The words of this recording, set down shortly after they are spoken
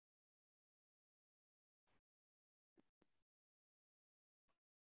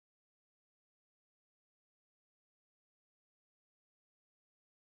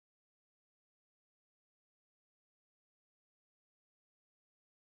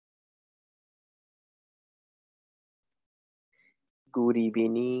Good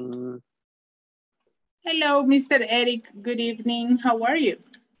evening. Hello, Mr. Eric. Good evening. How are you?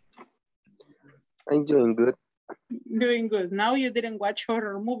 I'm doing good. Doing good. Now you didn't watch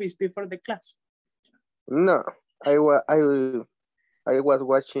horror movies before the class. No, I was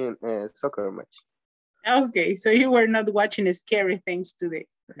watching a soccer match. Okay, so you were not watching scary things today,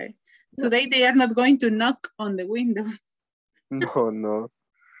 right? No, Today they are not going to knock on the window. no,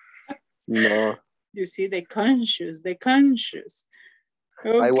 no. You see, the conscious, the conscious.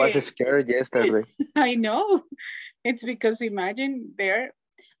 I was Okay, scared yesterday. I know. It's because imagine there,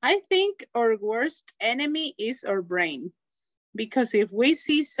 I think our worst enemy is our brain. Because if we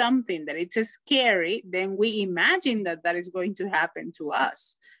see something that it's scary, then we imagine that that is going to happen to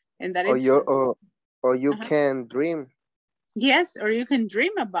us. And that Or it's, you uh-huh. can dream. Yes, or you can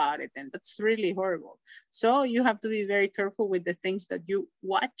dream about it, and that's really horrible. So you have to be very careful with the things that you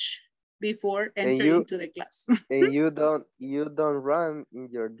watch before And entering you into the class. and you don't run in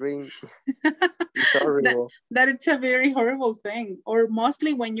your dream. It's that horrible. that it's a very horrible thing. Or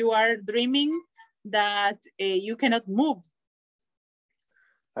mostly when you are dreaming that you cannot move.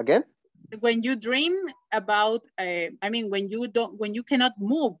 Again? When you dream about, when you cannot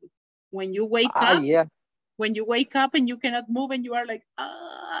move, when you wake up, Yeah. when you wake up and you cannot move and you are like,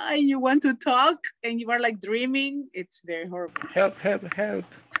 and you want to talk and you are like dreaming, it's very horrible. Help, help, help.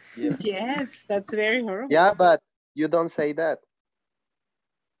 Yeah. Yes, that's very horrible. Yeah, but you don't say that.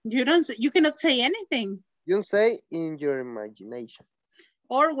 You cannot say anything. You say in your imagination.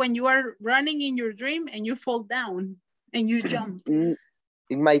 Or when you are running in your dream and you fall down and you jump. In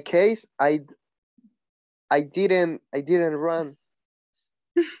my case, I didn't run.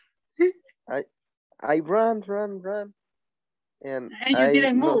 I ran, and You I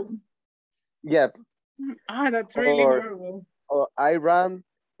didn't lost. move. Yeah. That's really horrible. Or I ran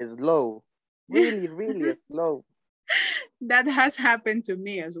slow, really slow. That has happened to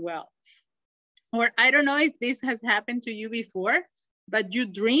me as well. Or I don't know if this has happened to you before, but you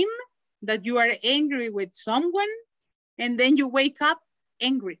dream that you are angry with someone and then you wake up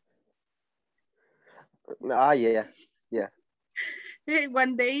angry. Yeah.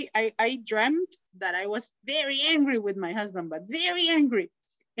 One day I dreamt that I was very angry with my husband, but very angry.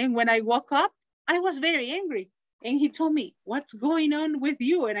 And when I woke up, I was very angry. And he told me, what's going on with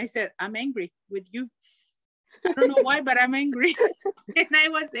you? And I said, I'm angry with you. I don't know why, but I'm angry. And I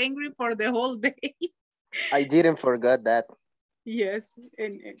was angry for the whole day. I didn't forget that. Yes,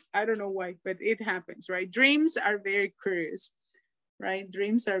 and I don't know why, but it happens, right? Dreams are very curious, right?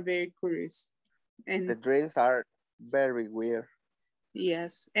 Dreams are very curious. The And dreams are very weird.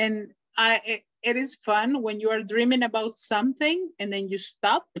 yes, and it is fun when you are dreaming about something and then you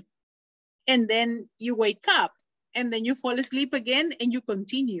stop and then you wake up and then you fall asleep again and you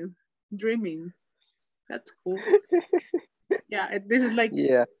continue dreaming. That's cool. Yeah, this is like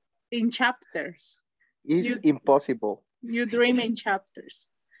Yeah, in chapters. it's impossible. You dream in chapters,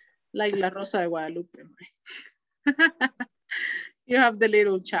 like La Rosa de Guadalupe. You have the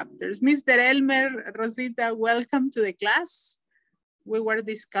little chapters. Mr. Elmer, Rosita, welcome to the class. We were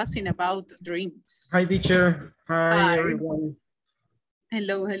discussing about dreams. Hi, teacher. Hi, Hi. everyone.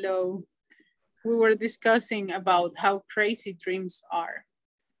 Hello, hello. We were discussing about how crazy dreams are.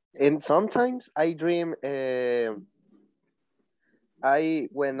 And sometimes I dream. When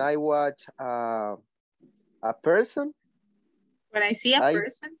I watch a person. When I see a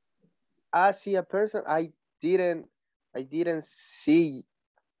person. I see a person. I didn't see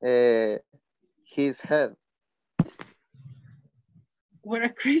his head. What a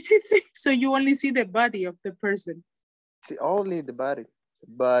crazy thing. So you only see the body of the person. See only the body,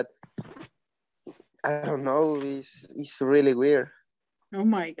 but I don't know. It's really weird. Oh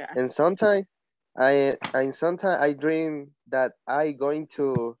my God. And sometimes I dream that I going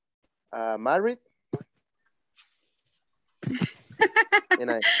to married.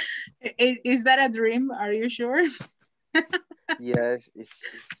 And is that a dream? Are you sure? Yes, it's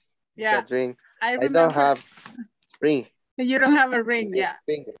yeah, a dream. I don't have ring. You don't have a ring, yeah.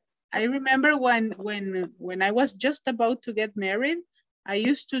 Finger. I remember when I was just about to get married, I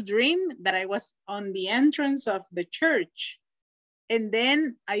used to dream that I was on the entrance of the church. And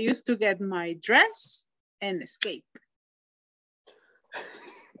then I used to get my dress and escape.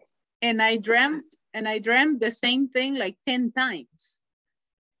 And I dreamt the same thing like 10 times.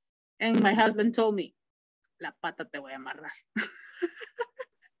 And my husband told me, la pata te voy a amarrar.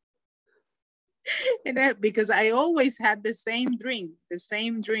 Because I always had the same dream,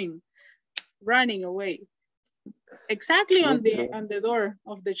 running away. Exactly on the door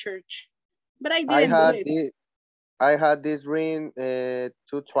of the church. But I didn't do it. I had this dream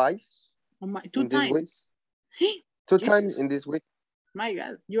twice. Two times. 2 times in this week. My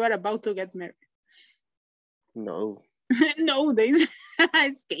God, you are about to get married. No. No, they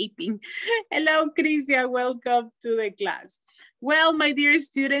escaping. Hello, Crisia, welcome to the class. Well, my dear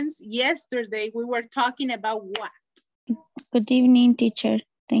students, yesterday we were talking about what? Good evening, teacher.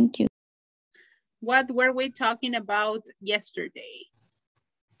 Thank you. What were we talking about yesterday?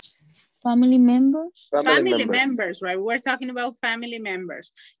 Family members? Family members, right? We're talking about family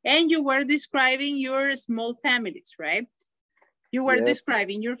members. And you were describing your small families, right? You were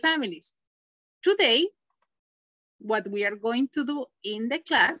describing your families. Today, what we are going to do in the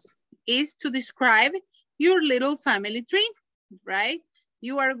class is to describe your little family tree, right?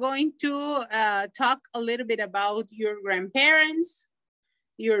 You are going to talk a little bit about your grandparents,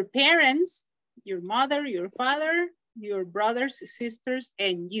 your parents, your mother, your father, your brothers, sisters,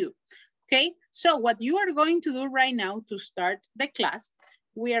 and you. Okay, so what you are going to do right now to start the class,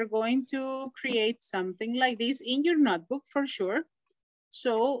 we are going to create something like this in your notebook for sure.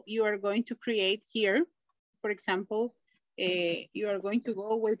 So you are going to create here, for example, you are going to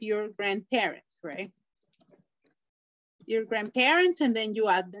go with your grandparents, right? Your grandparents, and then you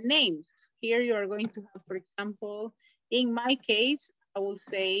add the names. Here you are going to have, for example, in my case, I will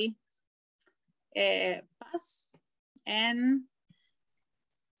say Paz and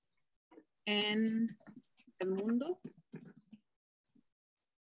El Mundo.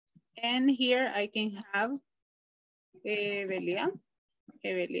 And here I can have Evelia,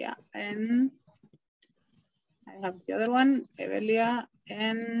 and I have the other one, Evelia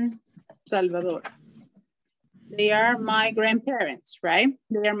and Salvador. They are my grandparents, right?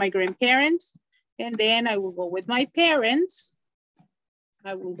 They are my grandparents. And then I will go with my parents.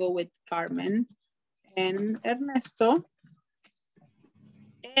 I will go with Carmen and Ernesto.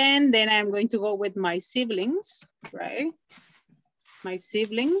 And then I'm going to go with my siblings, right? My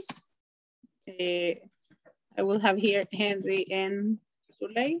siblings. I will have here Henry and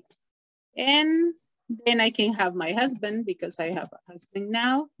Zuley. And then I can have my husband because I have a husband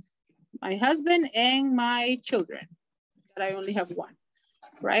now. My husband and my children, that I only have one,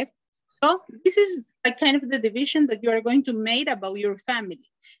 right? So this is a kind of the division that you are going to make about your family.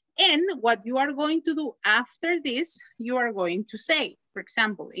 And what you are going to do after this, you are going to say, for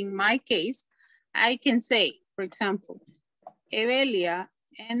example, in my case, I can say, for example, Evelia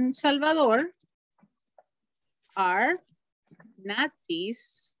and Salvador are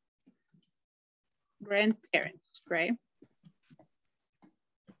Nati's grandparents, right?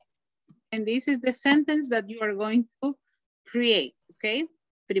 And this is the sentence that you are going to create, okay?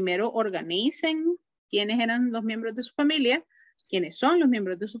 Primero organicen quiénes eran los miembros de su familia, quiénes son los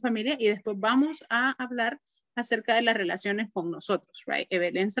miembros de su familia, y después vamos a hablar acerca de las relaciones con nosotros, right?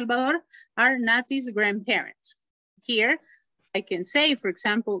 Evelyn and Salvador are Nati's grandparents. Here, I can say, for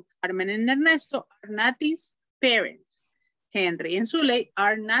example, Carmen and Ernesto are Nati's parents. Henry and Zuley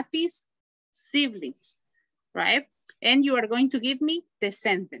are Nati's siblings, right? And you are going to give me the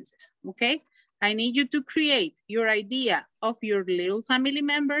sentences, okay? I need you to create your idea of your little family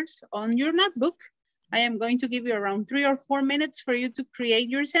members on your notebook. I am going to give you around 3 or 4 minutes for you to create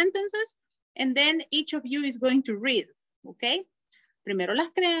your sentences, and then each of you is going to read, okay? Primero las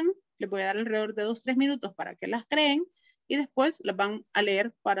crean, les voy a dar alrededor de 2-3 minutos para que las creen, y después las van a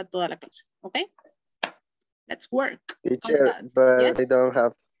leer para toda la clase, okay? Let's work. Teacher, but yes? I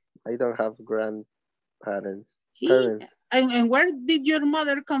don't have grandparents. And where did your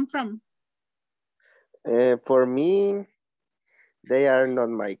mother come from? For me, they are not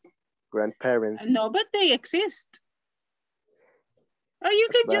my grandparents. No, but they exist. Or you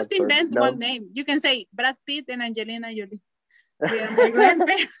can just invent one name. You can say Brad Pitt and Angelina Jolie. They are my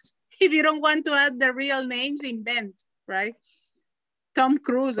grandparents. If you don't want to add the real names, invent, right? Tom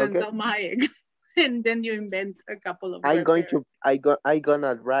Cruise and Salma Hayek. And then you invent a couple of I'm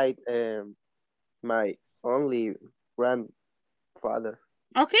gonna write my only grandfather.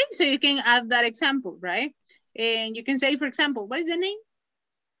 Okay, so you can add that example, right? And you can say, for example, what is the name?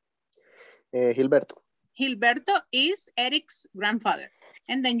 Gilberto. Gilberto is Eric's grandfather.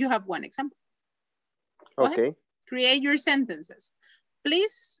 And then you have one example. Go ahead. Create your sentences.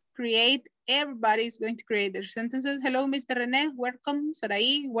 Please create, everybody's going to create their sentences. Hello, Mr. Rene, welcome.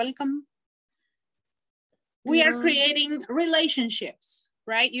 Sarai, welcome. We are creating relationships,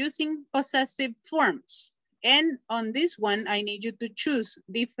 right? Using possessive forms. And on this one, I need you to choose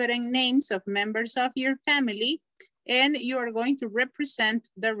different names of members of your family, and you are going to represent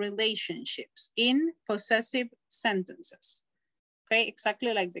the relationships in possessive sentences. Okay,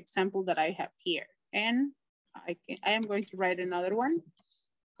 exactly like the example that I have here. And I am going to write another one.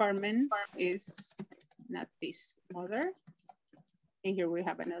 Carmen is Nati's mother. And here we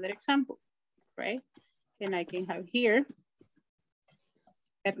have another example, right? And I can have here,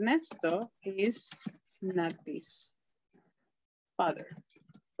 Ernesto is Nati's father,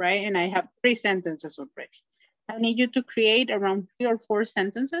 right? And I have 3 sentences already. I need you to create around 3 or 4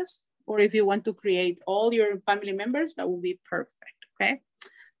 sentences, or if you want to create all your family members, that will be perfect, okay?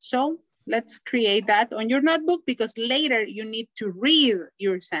 So let's create that on your notebook because later you need to read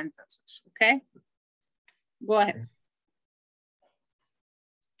your sentences, okay? Go ahead.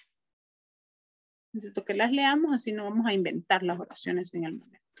 Necesito que las leamos, así no vamos a inventar las oraciones en el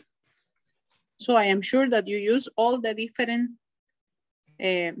momento. So I am sure that you use all the different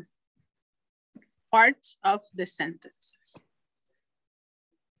parts of the sentences.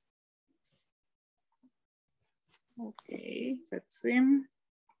 Okay, let's see.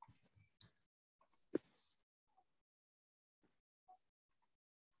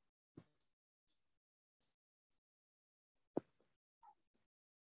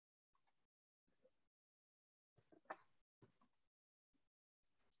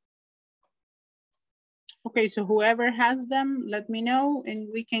 Okay, so whoever has them, let me know and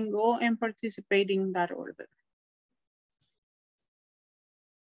we can go and participate in that order.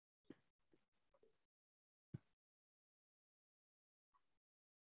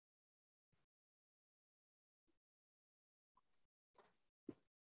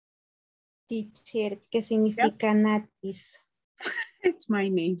 Teacher, ¿qué significa natis? It's my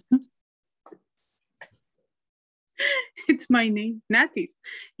name. It's my name, Natis.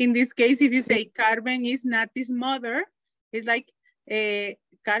 In this case, if you say Carmen is Nati's mother, it's like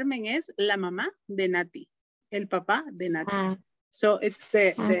Carmen es la mamá de Nati, el papá de Nati. So it's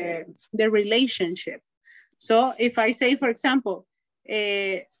the relationship. So if I say, for example,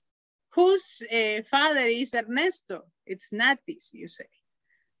 whose father is Ernesto? It's Nati's, you say.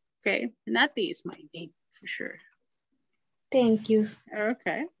 Okay, Nati is my name for sure. Thank you.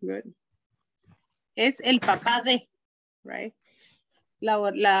 Okay, good. Es el papá de, right?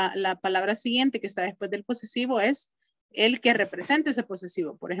 La palabra siguiente que está después del posesivo es el que representa ese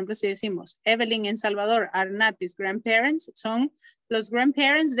posesivo. Por ejemplo, si decimos Evelyn en Salvador are Nati's grandparents, son los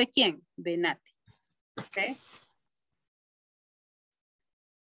grandparents de quién? De Nati. Okay.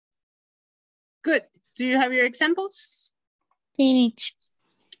 Good. Do you have your examples? Finish.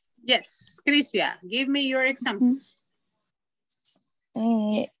 Yes. Crisia, give me your examples.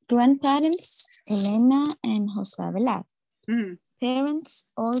 Grandparents, Elena and Jose Velar. Mm-hmm. Parents,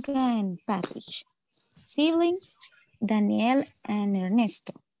 Olga and Patrick. Siblings, Daniel and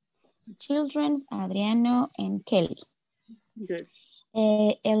Ernesto. Children, Adriano and Kelly. Good.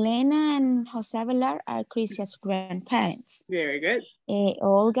 Elena and Jose Velar are Crisia's grandparents. Very good.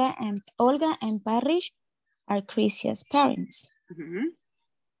 Olga and Parrish are Crisia's parents. Mm-hmm.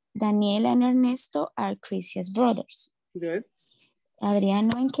 Daniel and Ernesto are Crisia's brothers. Good.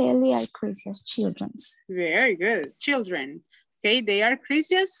 Adriano and Kelly are Crisia's children. Very good. Children. Okay, they are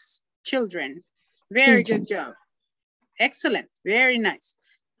Crisia's children. Very good job. Excellent. Very nice.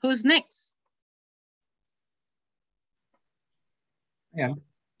 Who's next? Yeah.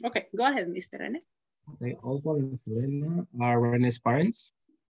 Okay, go ahead, Mr. Rene. Okay, Oswald and Selena are Rene's parents.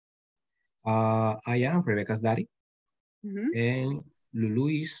 I am Rebecca's daddy. Mm-hmm. And Lulu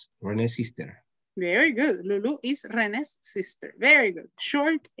is Rene's sister. Very good. Lulu is Rene's sister. Very good.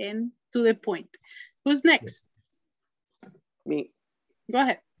 Short and to the point. Who's next? Me. Go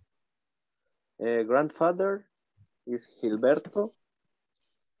ahead. Grandfather is Gilberto.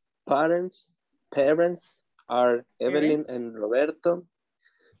 Parents are Evelyn and Roberto.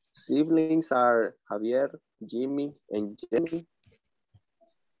 Siblings are Javier, Jimmy, and Jenny.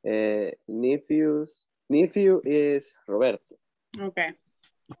 Nephew is Roberto. Okay.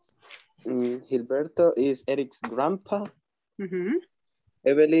 Gilberto is Eric's grandpa. Mm-hmm.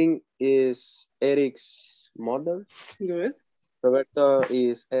 Evelyn is Eric's mother. Good. Roberto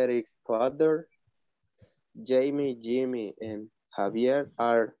is Eric's father. Jamie, Jimmy, and Javier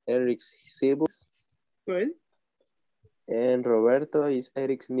are Eric's siblings. Good. And Roberto is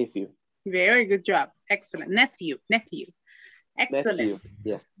Eric's nephew. Very good job. Excellent. Nephew. Excellent. Nephew,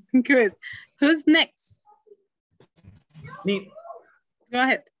 yeah. Good. Who's next? Me. Go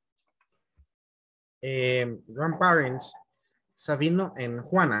ahead. Grandparents, Sabino and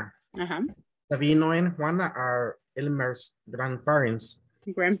Juana. Uh-huh. Sabino and Juana are Elmer's grandparents.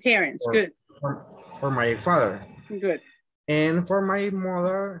 Grandparents. Good. For my father. Good. And for my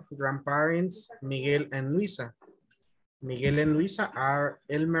mother, grandparents, Miguel and Luisa. Miguel and Luisa are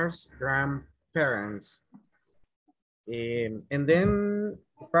Elmer's grandparents. And then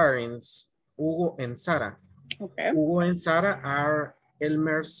parents, Hugo and Sarah. Okay. Hugo and Sarah are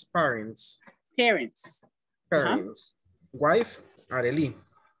Elmer's parents. Parents. Wife, Arely.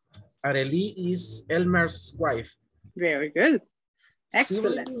 Arely is Elmer's wife. Very good.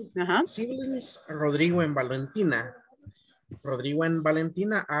 Excellent. Uh-huh. Siblings, Rodrigo and Valentina. Rodrigo and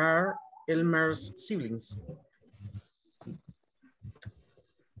Valentina are Elmer's siblings.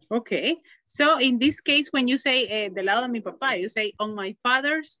 Okay, so in this case, when you say del lado de mi papá, you say on my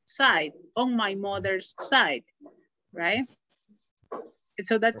father's side, on my mother's side, right?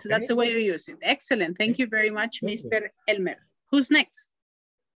 So that's the way you use it. Excellent. Thank you very much, Mr. Elmer. Who's next?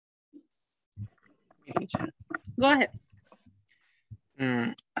 Go ahead.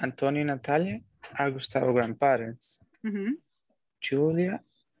 Antonio and Natalia are Gustavo's grandparents. Mm-hmm. Julia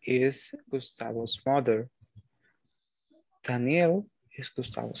is Gustavo's mother. Daniel is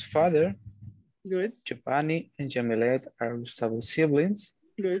Gustavo's father. Good. Giovanni and Jamilet are Gustavo's siblings.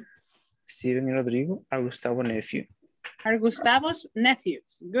 Good. Steven and Rodrigo are Gustavo's nephew. Are Gustavo's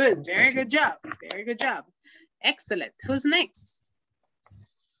nephews. Good. Very good job. Very good job. Excellent. Who's next?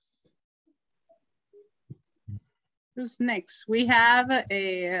 Who's next? We have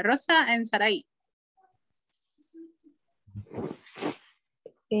Rosa and Sarai.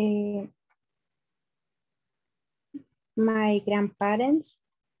 My grandparents.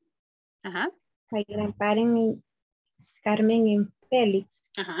 Uh-huh. My grandparents is Carmen and Felix.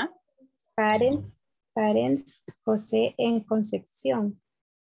 Uh-huh. Parents, José and Concepción.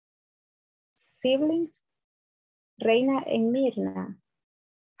 Siblings, Reina and Mirna.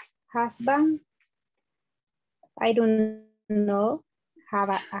 Husband, I don't know, have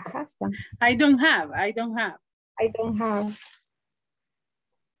a husband. I don't have. I don't have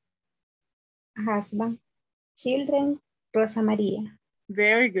a husband. Children, Rosa Maria.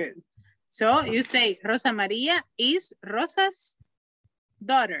 Very good. So you say Rosa Maria is Rosa's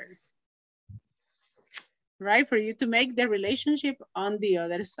daughter. Right? For you to make the relationship on the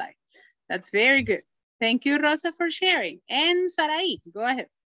other side. That's very good. Thank you, Rosa, for sharing. And Sarai, go ahead.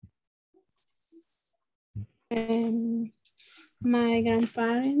 My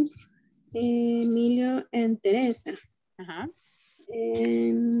grandparents, Emilio and Teresa. Uh-huh.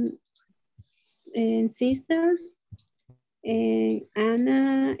 And sisters,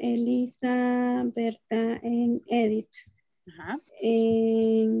 Ana, Elisa, Berta, and Edith. Uh-huh.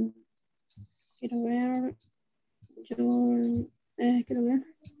 And quiero ver,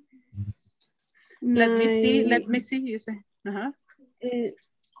 Let me see, you say. Uh-huh.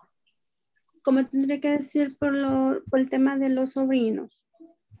 ¿Cómo tendría que decir por el tema de los sobrinos?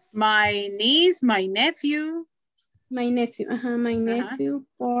 My niece, my nephew. My nephew, my nephew,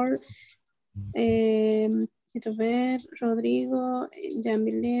 por quiero ver, Rodrigo,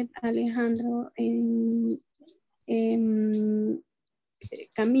 Jamilet, Alejandro,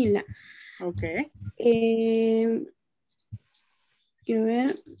 Camila. Okay. Quiero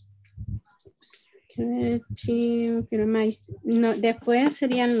ver, no, después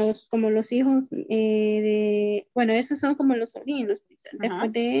serían como los hijos bueno, esos son como los sobrinos.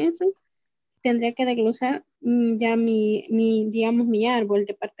 Después de eso, tendría que desglosar ya digamos, mi árbol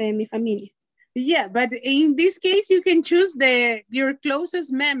de parte de mi familia. Yeah, but in this case, you can choose your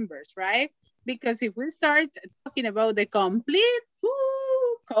closest members, right? Because if we start talking about the complete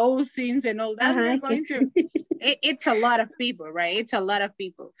cousins and all that, we're going to, it's a lot of people, right? It's a lot of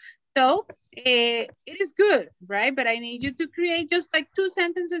people. So it is good, right? But I need you to create just like 2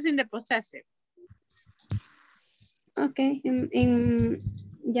 sentences in the possessive. Okay,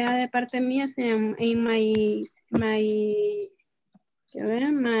 ya de parte mía serían my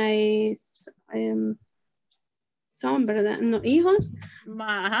son, ¿verdad? No, hijos.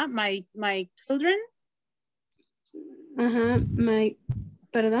 My children.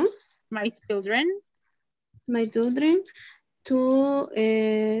 Perdón. My children. My children. Two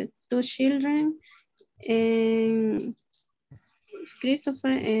children. And Christopher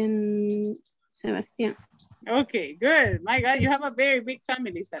and Sebastián. Okay, good. My God, you have a very big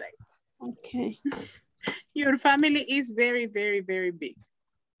family, Sarai. Okay. Your family is very, very, very big.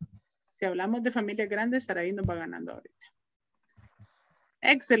 Si hablamos de familia grande, Sarai nos va ganando ahorita.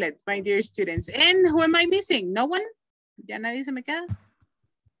 Excellent, my dear students. And who am I missing? No one? Ya nadie se me queda.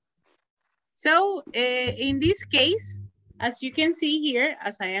 So, in this case, as you can see here,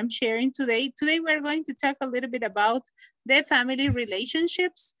 as I am sharing today we're going to talk a little bit about the family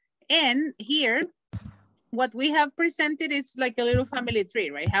relationships. And here, what we have presented is like a little family tree,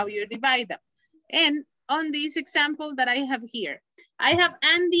 right? How you divide them. And on this example that I have here, I have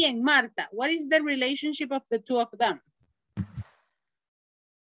Andy and Marta. What is the relationship of the two of them?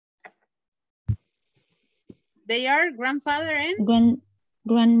 They are grandfather and?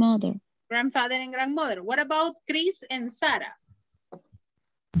 Grandmother. Grandfather and grandmother. What about Chris and Sarah?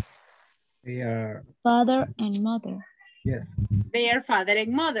 They are Father and mother. Yeah. They are father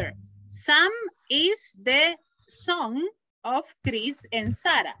and mother. Sam is the son of Chris and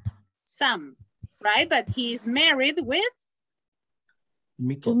Sarah, Sam, right? But he is married with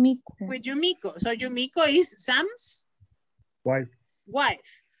Yumiko. So Yumiko is Sam's wife.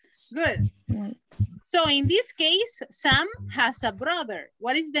 Good. Right. So in this case, Sam has a brother.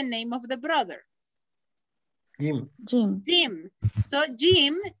 What is the name of the brother? Jim. Jim. So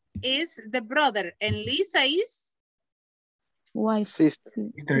Jim is the brother and Lisa is? Wife. Sister.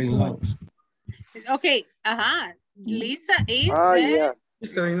 Okay. Lisa is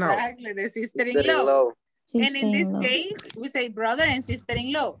Sister-in-law. exactly the sister-in-law. And in this Sister-in-law. case, we say brother and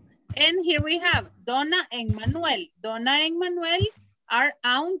sister-in-law. And here we have Donna and Manuel. Donna and Manuel are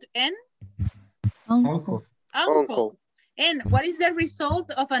aunt and Uncle. uncle. And what is the result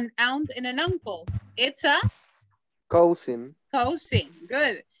of an aunt and an uncle? It's a Cousin. cousin.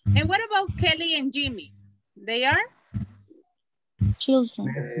 Good. And what about Kelly and Jimmy? They are?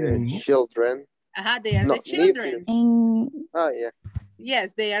 Children. Children. They are No, the children. And Yeah.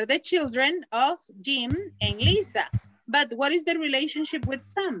 Yes, they are the children of Jim and Lisa. But what is the relationship with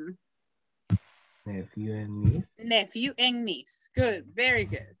Sam? Nephew and niece. Nephew and niece. Good, very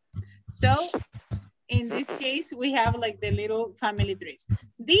good. So in this case, we have like the little family trees.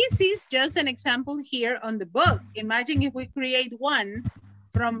 This is just an example here on the book. Imagine if we create one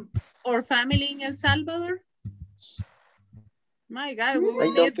from our family in El Salvador. My God,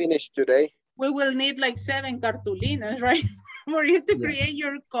 I don't finish today. we will need like 7 cartulinas, right? For you to create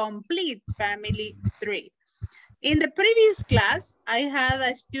your complete family tree. In the previous class, I had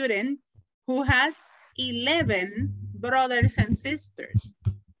a student who has 11 brothers and sisters.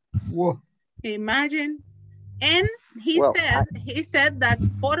 Whoa. Imagine. And he said that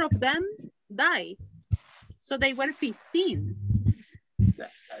 4 of them died. So they were 15.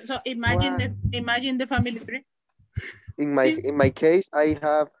 So imagine imagine the family tree. In my case, I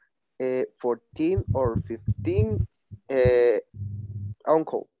have 14 or 15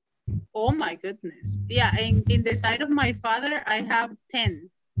 uncle. Oh my goodness. Yeah, and in the side of my father, I have 10.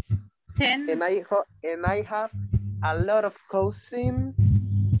 10. And I have a lot of cousins.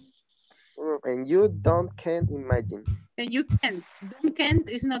 And you can't imagine. And you can't. Can't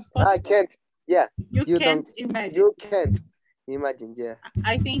is not possible. I can't. Yeah. You can't imagine. You can't imagine, yeah.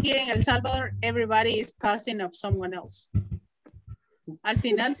 I think here in El Salvador, everybody is cousin of someone else. Al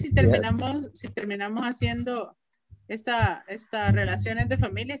final, si terminamos haciendo estas relaciones de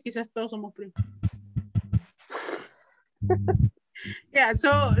familia, quizás todos somos primos. Yeah,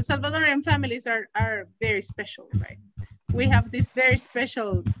 so Salvadorian families are very special, right? We have this very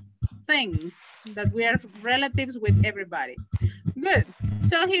special thing that we are relatives with everybody. Good.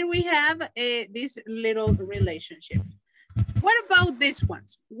 So here we have this little relationship. What about these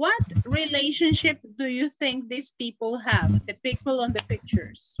ones? What relationship do you think these people have? The people on the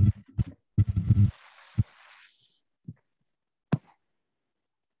pictures.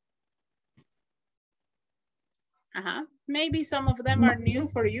 Maybe some of them are new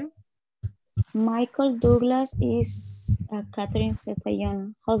for you. Michael Douglas is Catherine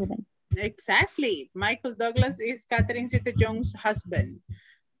Zeta-Jones' husband. Exactly. Michael Douglas is Catherine Zeta-Jones' husband.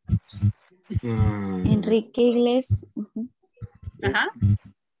 Enrique Iglesias.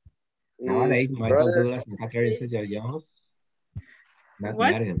 Nowadays, Michael Douglas and Catherine Zeta-Jones. Not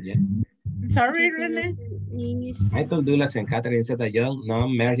married yet. Sorry, Rene? Michael Douglas and Catherine Zeta-Jones not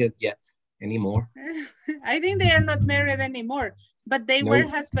married yet anymore. I think they are not married anymore, but they were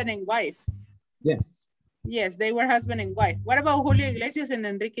husband and wife. Yes. Yes, they were husband and wife. What about Julio Iglesias and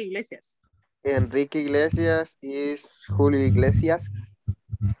Enrique Iglesias? Enrique Iglesias is Julio Iglesias'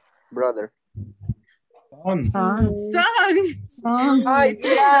 brother. Son. Yeah, son.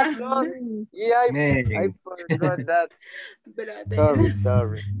 Yeah, I forgot that.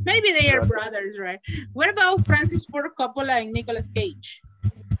 Sorry. Maybe they are brothers, right? What about Francis Ford Coppola and Nicolas Cage?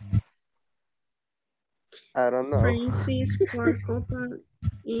 I don't know. Francis Ford Coppola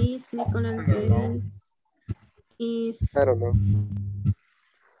is Nicolas Cage. I don't know.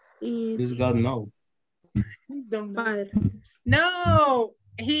 This God knows. No,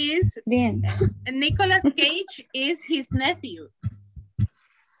 he is. Nicolas Cage is his nephew.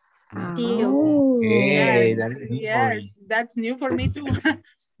 Oh. Yes, that's new for me too.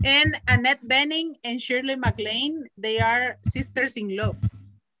 And Annette Bening and Shirley MacLaine, they are sisters-in-law.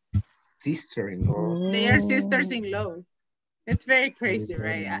 Sister-in-law. They are sisters-in-law. It's very crazy,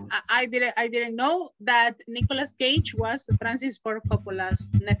 right? I didn't know that Nicolas Cage was Francis Ford Coppola's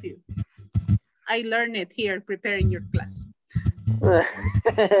nephew. I learned it here preparing your class.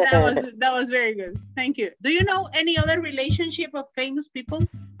 That was very good. Thank you. Do you know any other relationship of famous people?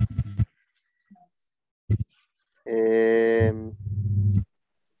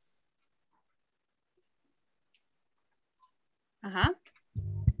 Uh-huh.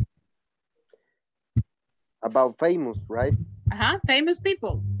 About famous, right? Uh-huh. Famous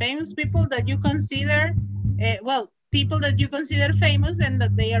people that you consider, well, people that you consider famous and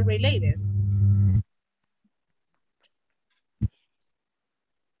that they are related.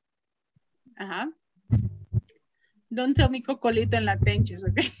 Uh-huh. Don't tell me Cocolito and Latenches,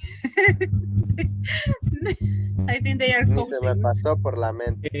 okay? I think they are Ni se me cousins. pasó por la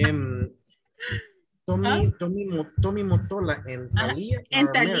mente. Tommy Motola and Talia And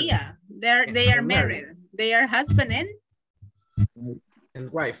are married. Talia, they are married. They are husband and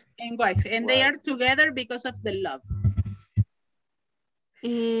wife. And wife. And they are together because of the love.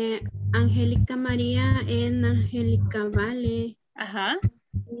 Angélica María and Angélica Vale Uh-huh.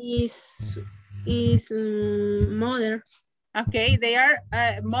 is mother. Okay, they are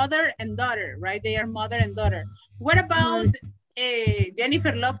mother and daughter, right? They are mother and daughter. What about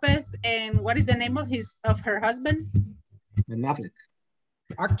Jennifer Lopez and what is the name of her husband? Ben Affleck.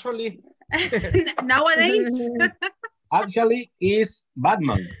 Actually. Nowadays. Actually is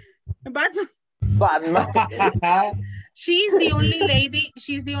Batman. Batman. She's the only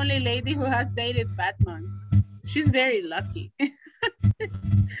lady who has dated Batman. She's very lucky.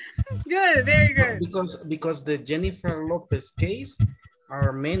 Good, very good. Because the Jennifer Lopez case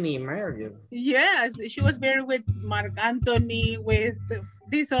are many married. Yes, she was married with Mark Anthony, with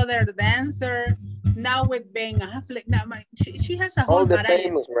this other dancer, now with Ben Affleck. Now, she has a whole All the variety.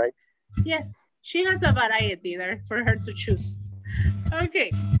 famous, right? Yes, she has a variety there for her to choose.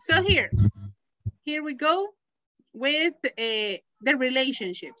 Okay, so here we go with the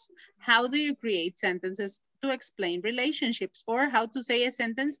relationships. How do you create sentences to explain relationships, or how to say a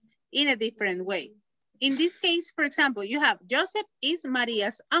sentence in a different way? In this case, for example, you have Joseph is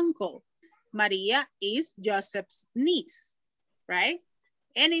Maria's uncle. Maria is Joseph's niece, right?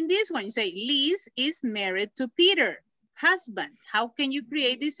 And in this one, you say Liz is married to Peter, husband. How can you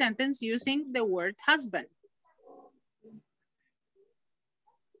create this sentence using the word husband?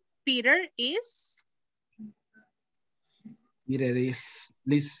 Peter is Liz's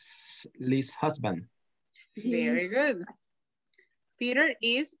husband. Very good. Peter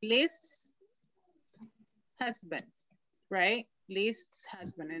is Liz's husband, right? Liz's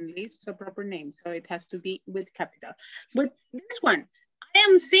husband, and Liz is a proper name, so it has to be with capital. But this one, I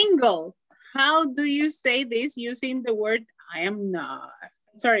am single. How do you say this using the word I am not?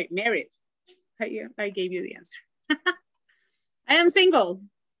 Sorry, married. I gave you the answer. I am single.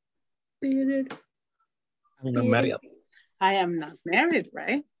 I'm not married. I am not married,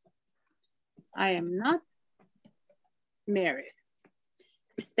 right? I am not married.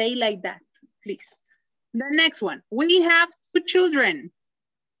 Stay like that, please. The next one, we have 2 children,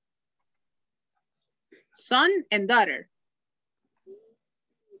 son and daughter.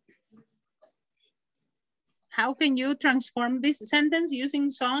 How can you transform this sentence using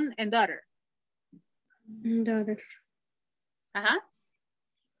son and daughter? Daughter. Uh-huh.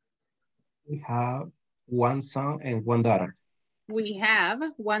 We have 1 son and 1 daughter. We have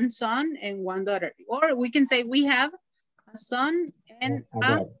 1 son and 1 daughter. Or we can say we have a son and a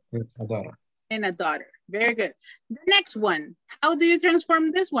daughter. And a daughter. Very good. The next one, how do you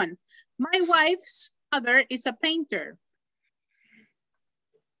transform this one? My wife's father is a painter.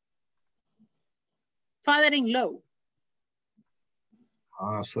 Father-in-law.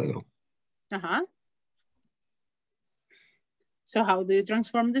 Suegro. Uh-huh. So how do you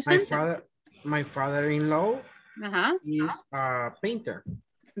transform the sentence? My father-in-law uh-huh. is a painter.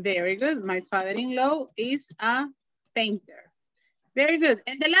 Very good. My father-in-law is a painter. Very good.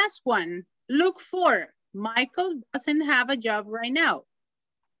 And the last one, look for. Michael doesn't have a job right now.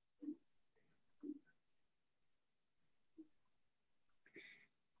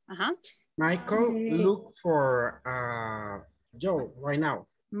 Uh-huh. Michael look for a job right now.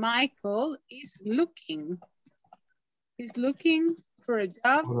 Michael is looking. He's looking for a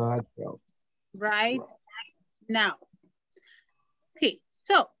job right now. Okay,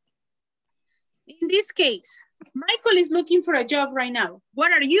 so in this case, Michael is looking for a job right now.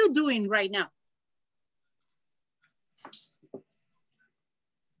 What are you doing right now?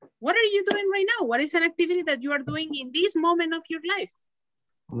 What are you doing right now? What is an activity that you are doing in this moment of your life?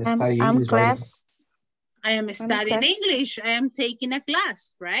 I'm class. I am studying English. I am taking a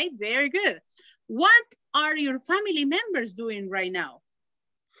class, right? Very good. What are your family members doing right now?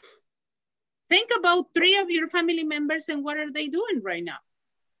 Think about 3 of your family members and what are they doing right now?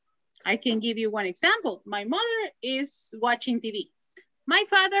 I can give you one example. My mother is watching TV. My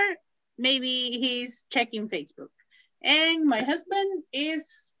father, maybe he's checking Facebook. And my husband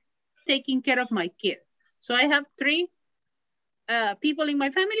is taking care of my kid. So I have 3 people in my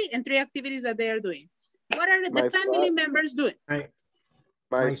family and 3 activities that they are doing. What are the My family fa- members doing? My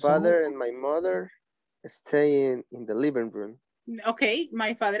My father son- and my mother stay in the living room. Okay,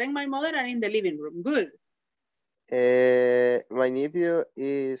 my father and my mother are in the living room. Good. My nephew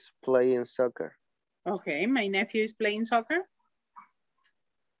is playing soccer. Okay, my nephew is playing soccer.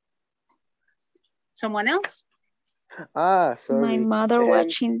 Someone else? Ah, My sorry. mother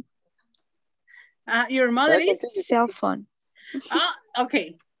watching Your mother is? cell phone. Ah,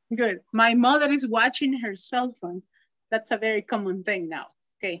 okay, good. My mother is watching her cell phone. That's a very common thing now.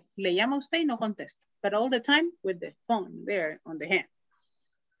 Okay, le llama usted y no contesta, but all the time with the phone there on the hand.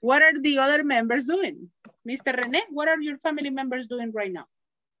 What are the other members doing? Mr. Rene, what are your family members doing right now?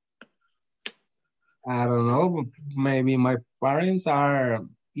 I don't know. Maybe my parents are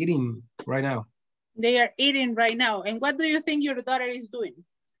eating right now. They are eating right now. And what do you think your daughter is doing?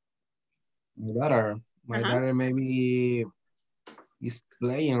 My daughter maybe is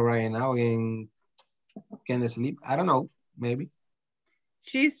playing right now and can sleep. I don't know, maybe.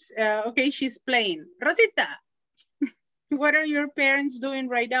 She's, okay, she's playing. Rosita, what are your parents doing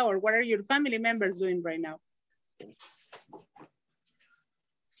right now? Or what are your family members doing right now?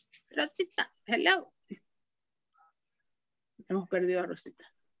 Rosita, hello. Hemos perdido a Rosita.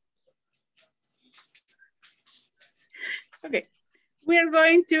 Okay, we are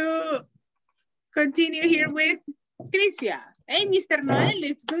going to continue here with Crisia. Hey, Mr. Noel,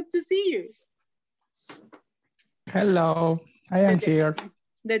 it's good to see you. Hello, I am here.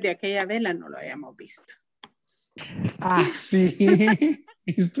 Desde aquella vela no lo habíamos visto. Ah, sí.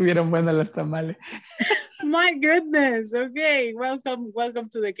 Estuvieron buenas las tamales. My goodness. Okay, welcome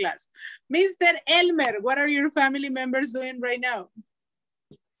to the class. Mr. Elmer, what are your family members doing right now?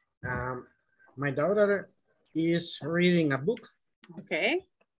 My daughter is reading a book. Okay.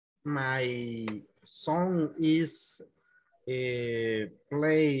 My son is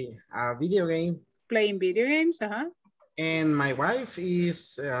play a video game. Playing video games, And my wife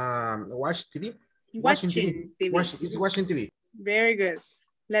is watching TV. Watching TV. Is watching TV. Very good.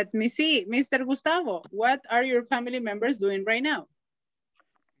 Let me see. Mr. Gustavo, what are your family members doing right now?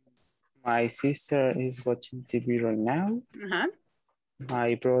 My sister is watching TV right now. Uh-huh.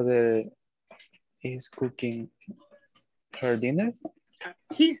 My brother is cooking her dinner.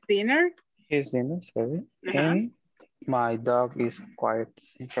 His dinner? His dinner, sorry. Uh-huh. And my dog is quiet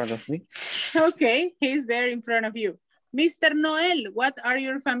in front of me. Okay, he's there in front of you. Mr. Noel, what are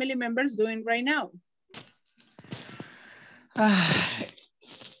your family members doing right now? I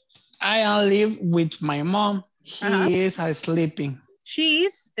live with my mom. He is sleeping. She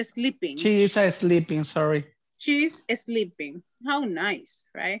is sleeping. She is sleeping, sorry. She's sleeping. How nice,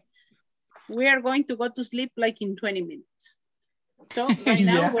 right? We are going to go to sleep like in 20 minutes. So right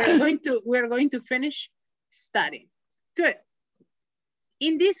now we're going to finish studying. Good.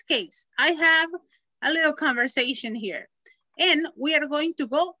 In this case, I have a little conversation here. And we are going to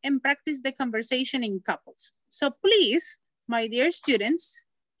go and practice the conversation in couples. So please, my dear students,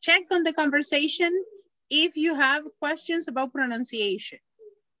 check on the conversation if you have questions about pronunciation.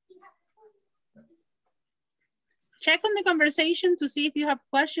 Check on the conversation to see if you have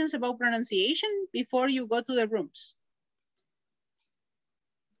questions about pronunciation before you go to the rooms.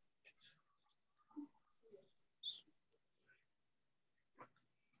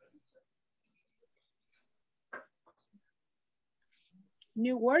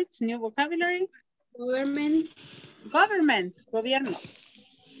 New words, new vocabulary. Government. Government, gobierno.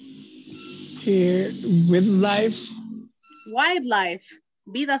 Wildlife. Wildlife,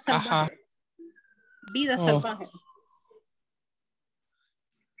 vida salvaje. Vida salvaje.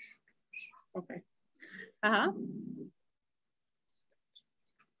 Okay.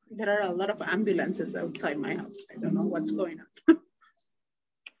 There are a lot of ambulances outside my house. I don't know what's going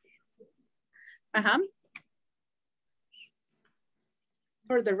on.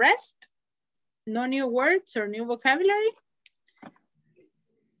 For the rest, no new words or new vocabulary.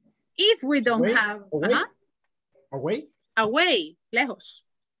 If we don't have... Away, lejos.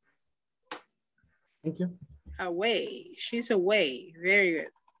 Thank you. Away, she's away, very good.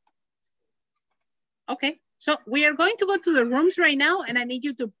 Okay, so we are going to go to the rooms right now and I need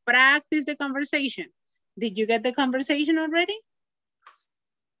you to practice the conversation. Did you get the conversation already?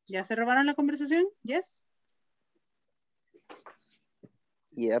 ¿Ya se robaron la conversación? Yes?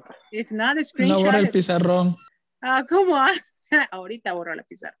 Yep. If not, screenshot No borra el pizarrón. Come on. Ahorita borro la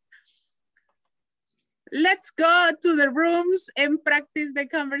pizarra. Let's go to the rooms and practice the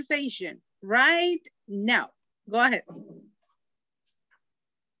conversation right now. Go ahead.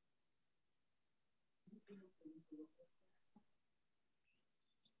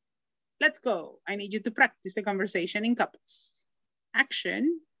 Let's go. I need you to practice the conversation in couples.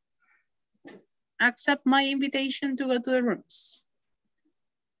 Action. accept my invitation to go to the rooms?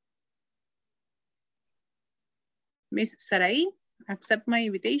 Miss Sarai, accept my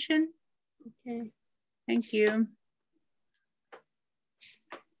invitation. Okay. Thank you.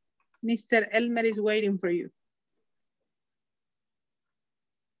 Mr. Elmer is waiting for you.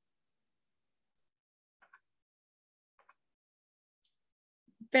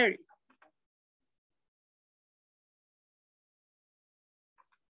 There you go.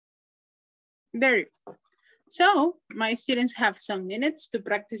 There you go. So my students have some minutes to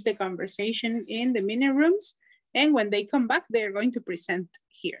practice the conversation in the mini rooms. And when they come back, they're going to present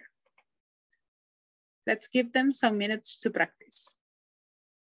here. Let's give them some minutes to practice.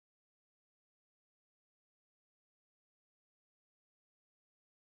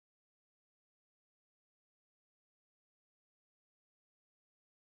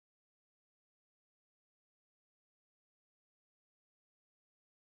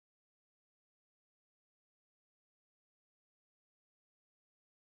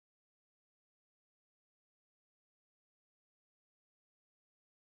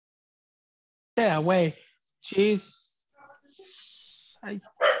 Stay away. She's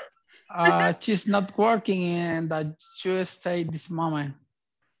not working in the USA this moment.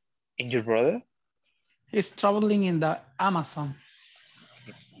 And your brother? He's traveling in the Amazon.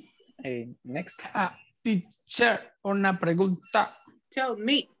 Next. Teacher, una pregunta. Tell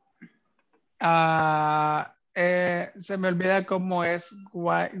me. Se me olvida cómo es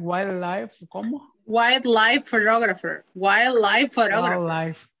wildlife, ¿cómo? Wildlife photographer. Wildlife photographer.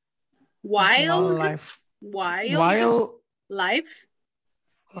 Wildlife. Wildlife. Life.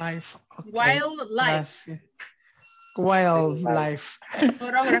 Okay. Wildlife. Wildlife.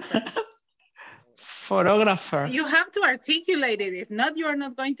 Photographer. Photographer. You have to articulate it. If not, you are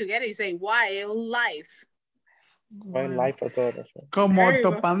not going to get it. You say wildlife. Wildlife photographer. Como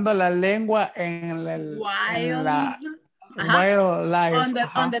topando la lengua en la wildlife.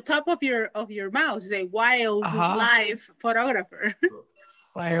 On the top of your mouth, say wildlife photographer.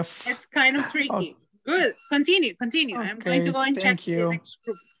 Life. It's kind of tricky. Okay. Good. Continue. Okay, I'm going to go and check the next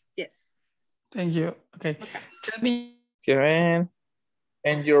group. Yes. Thank you. Okay. Tell me.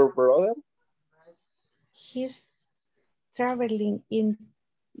 And your brother? He's traveling in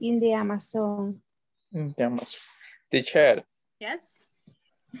the Amazon. The Amazon. Teacher. Yes.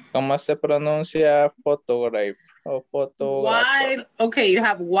 ¿Cómo se pronuncia photograph o photographer? Okay, you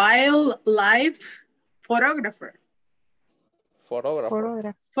have wildlife photographer. Photographer.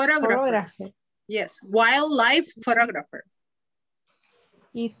 Yes, wildlife photographer.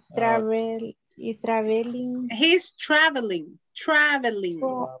 Traveling. He's traveling.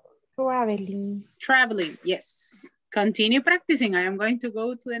 Traveling, yes. Continue practicing. I am going to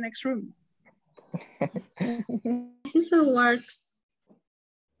go to the next room. This works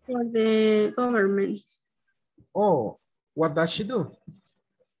for the government. Oh, what does she do?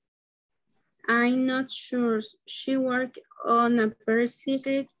 I'm not sure. She works on a very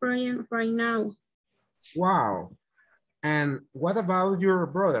secret project right now. Wow. And what about your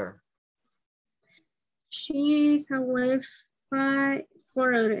brother? She is a wildlife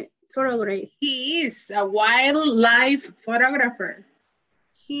photographer. He is a wildlife photographer.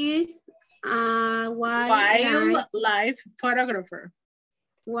 He is a wildlife photographer.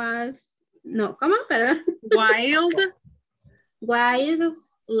 No, ¿cómo? Perdón.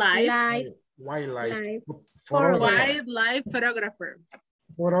 Wildlife photographer.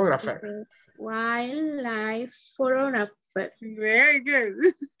 Wildlife photographer. Very good.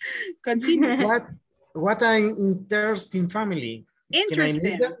 Continue. What an interesting family.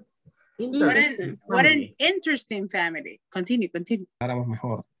 Interesting. What an interesting family. Continue. Éramos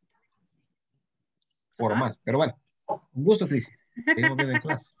mejor. Formal. Pero bueno, un gusto, Cris. Seguimos viendo en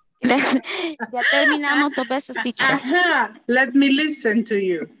clase. Ya terminamos 2 veces, teacher. Let me listen to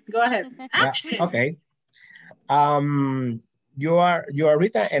you. Go ahead. Action. Okay. You are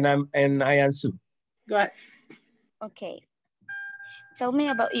Rita and I am Sue. Go ahead. Okay. Tell me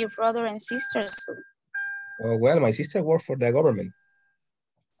about your brother and sister, Sue. Well, my sister works for the government.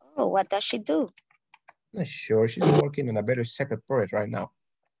 Oh, what does she do? Not sure. She's working on a very secret project right now.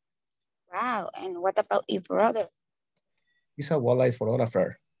 Wow. And what about your brother? He's a wildlife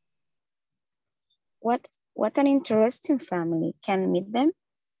photographer. What an interesting family. Can I meet them?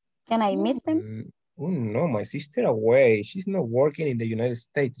 Oh, no, my sister away. She's not working in the United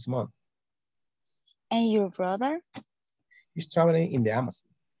States this month. And your brother? He's traveling in the Amazon.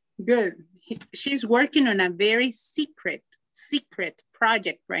 Good. She's working on a very secret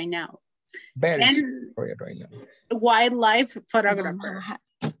project right now. Very secret project right now. Wildlife photographer.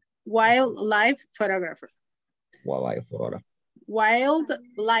 Wildlife photographer. Wildlife photographer.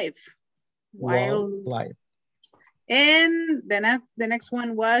 Wildlife. Wildlife. And the next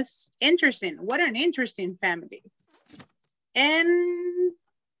one was interesting. What an interesting family. And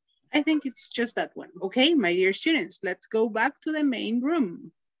I think it's just that one. Okay, my dear students, let's go back to the main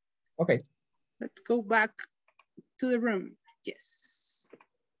room. Okay. Let's go back to the room. Yes.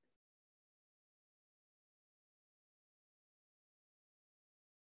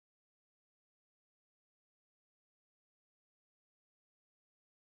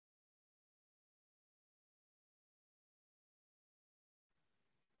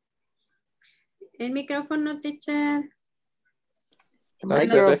 El micrófono, teacher. No se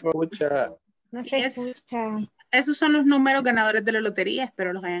le escucha. No se escucha. Esos son los números ganadores de la lotería.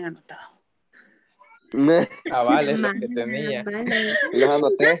 Espero los hayan anotado. Vale, lo que tenía. Los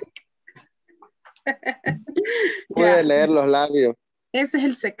anoté. Pude leer los labios. Ese es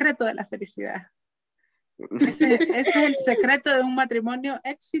el secreto de la felicidad. Ese es el secreto de un matrimonio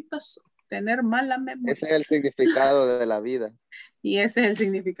exitoso. Tener mala memoria. Ese es el significado de la vida. Y ese es el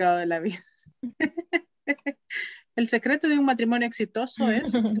significado de la vida. El secreto de un matrimonio exitoso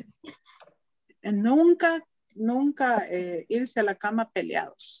es nunca irse a la cama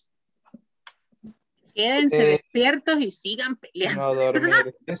peleados. Quédense despiertos y sigan peleando. No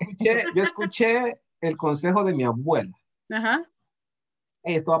dormir. Yo escuché el consejo de mi abuela. Ajá.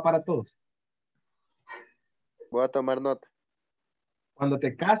 Hey, esto va para todos. Voy a tomar nota. Cuando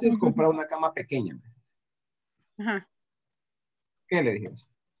te cases, compra una cama pequeña. Ajá. ¿Qué le dije?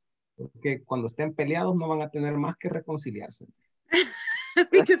 Porque cuando estén peleados no van a tener más que reconciliarse.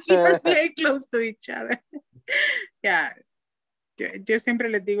 Because you are very close to each other. Yeah. Yo siempre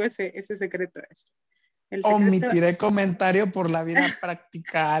les digo ese secreto. El secreto... Omitiré comentario por la vida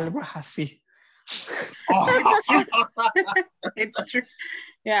práctica, algo así. It's true.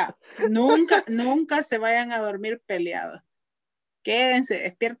 Yeah. Nunca se vayan a dormir peleados. Quédense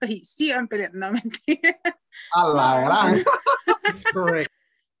despiertos y sigan peleando. No, mentira. A la gran.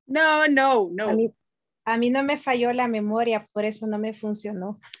 No. A mí no me falló la memoria, por eso no me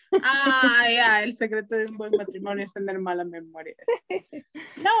funcionó. El secreto de un buen matrimonio es tener mala memoria.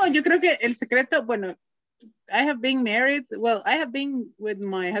 No, yo creo que el secreto, bueno, I have been with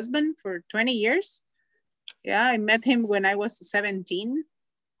my husband for 20 years. Yeah, I met him when I was 17.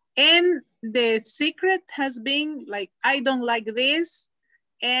 And the secret has been like, I don't like this,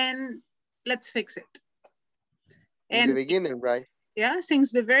 and let's fix it. In the beginning, right? Yeah,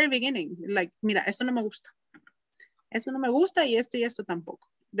 since the very beginning. Like, mira, esto no me gusta. Eso no me gusta y esto tampoco.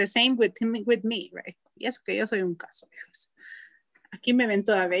 The same with me, right? Y eso que yo soy un caso, hijos. Aquí me ven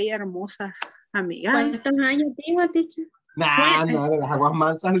toda bella, hermosa, amiga. ¿Cuántos años dijo, teacher? No, de las aguas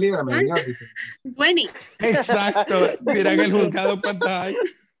mansas líbrame, señor. 20. Exacto. Mira en el juzgado cuántos hay.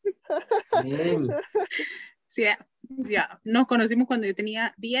 Sí, ya. Nos conocimos cuando yo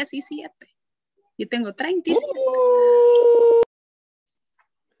tenía 17. Yo tengo 37.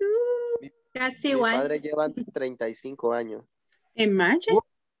 Casi Mi igual. padre lleva 35 años. Imagine.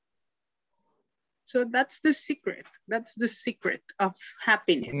 So that's the secret. That's the secret of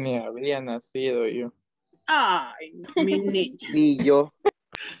happiness. Ni había nacido yo. Ay, no, mi niño. Ni yo.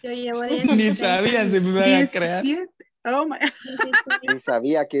 Yo llevo Ni sabía si me iban a crear. 17. Oh my. Ni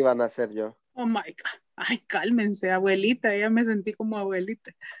sabía que iban a ser yo. Oh my God. Ay, cálmense, abuelita. Ya me sentí como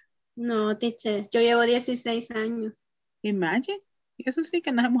abuelita. No, teacher. Yo llevo 16 años. Imagine. Eso sí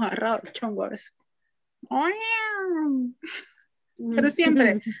que nos hemos agarrado el chongo a veces. Oh, yeah. Pero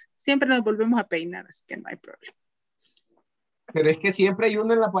siempre nos volvemos a peinar, así que no hay problema. Pero es que siempre hay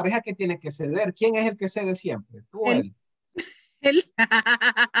uno en la pareja que tiene que ceder. ¿Quién es el que cede siempre? ¿Tú o él? Él.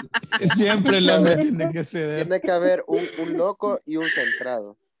 Siempre el hombre tiene que ceder. Tiene que haber un loco y un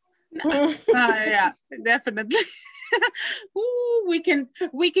centrado. Yeah, definitely. We can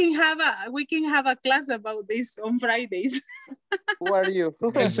have a class about this on Fridays. Who are you?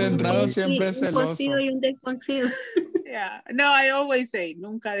 El centrado siempre es Un celoso. cocido y un descocido. Yeah. No, I always say,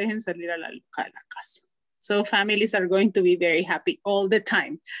 nunca dejen salir a la loca de la casa. So families are going to be very happy all the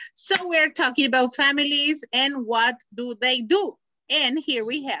time. So we're talking about families and what do they do? And here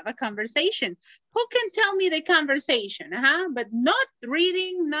we have a conversation. Who can tell me the conversation? But not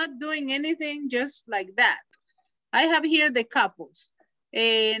reading, not doing anything, just like that. I have here the couples.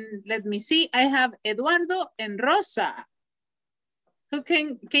 And let me see, I have Eduardo and Rosa. Who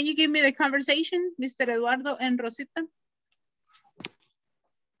can you give me the conversation, Mr. Eduardo and Rosita?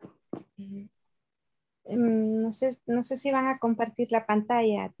 No sé si van a compartir la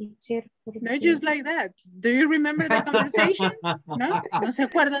pantalla, teacher. No, just like that. Do you remember the conversation? ¿No se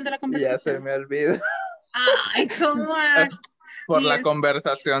acuerdan de la conversación? Ya se me olvidó. Ay, come on. Por la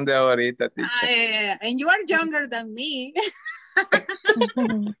conversación de ahorita, teacher. And you are younger than me.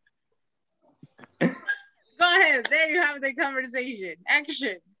 ahead. There you have the conversation.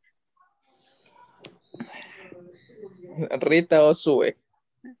 Action. Rita o Sue.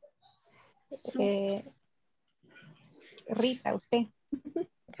 Rita, usted.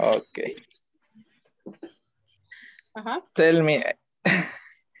 Okay. Tell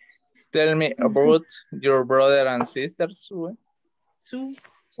me about your brother and sister, Sue. Sue.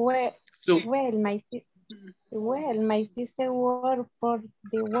 Well, Sue. my sister works for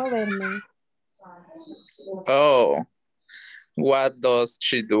the government. Oh, what does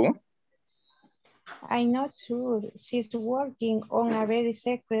she do? I'm not sure. She's working on a very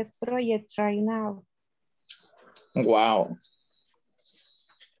secret project right now. Wow.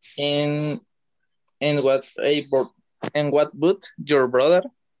 And what about your brother?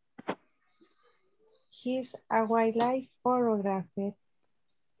 He's a wildlife photographer.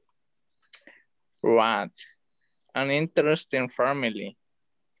 What? An interesting family.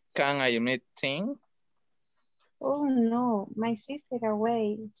 Can I meet him? Oh no, my sister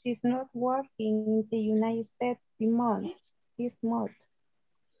away. She's not working in the United States this month.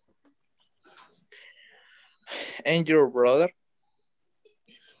 And your brother?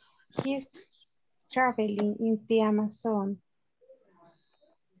 He's traveling in the Amazon.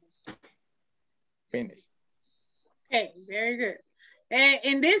 Finish. Okay, very good.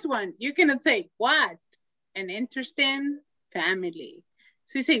 In this one, you cannot say what? An interesting family.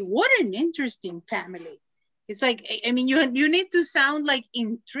 So you say, what an interesting family. It's like, I mean, you need to sound like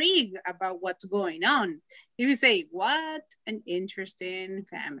intrigued about what's going on. You say, what an interesting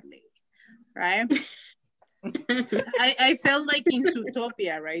family, right? I felt like in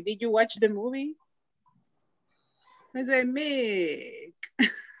Zootopia, right? Did you watch the movie? I say, Mick.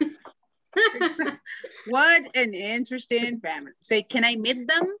 What an interesting family. Say, can I meet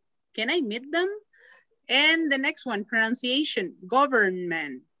them? Can I meet them? And the next one, pronunciation,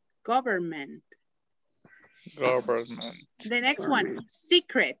 government. Government. Government. The next one,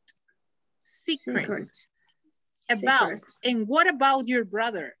 secret. Secret. About. Secret. And what about your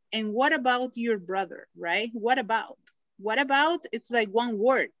brother? And what about your brother, right? What about? What about? It's like one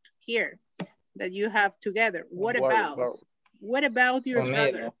word here that you have together. What about? What about your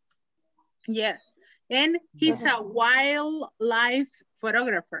brother? Yes. And he's a wildlife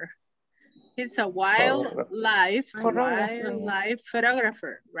photographer. It's a wildlife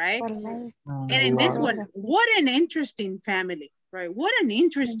photographer, right? And in this one, what an interesting family, right? What an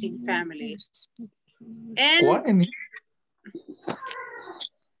interesting family. And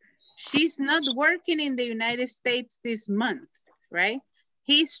she's not working in the United States this month, right?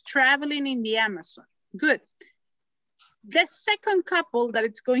 He's traveling in the Amazon. Good. The second couple that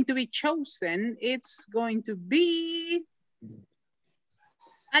it's going to be chosen, it's going to be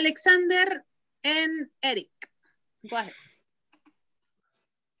Alexander and Eric. Go ahead.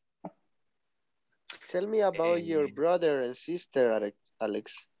 Tell me about your brother and sister,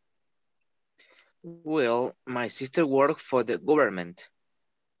 Alex. Well, my sister works for the government.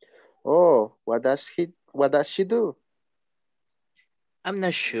 Oh, what does she do? I'm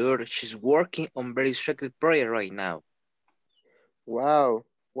not sure. She's working on very secret project right now. Wow.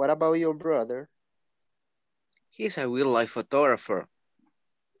 What about your brother? He's a wildlife photographer.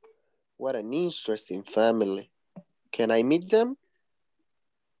 What an interesting family. Can I meet them?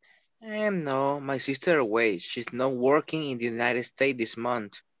 No, my sister away. She's not working in the United States this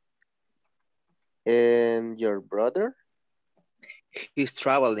month. And your brother? He's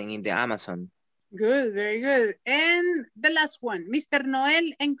traveling in the Amazon. Good, very good. And the last one, Mr.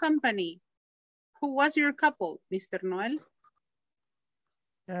 Noel and company. Who was your couple, Mr. Noel?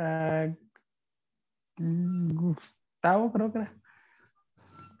 Gustavo, creo que.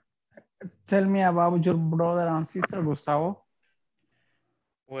 Tell me about your brother and sister, Gustavo.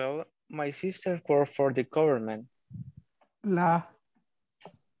 Well, my sister works for the government. La.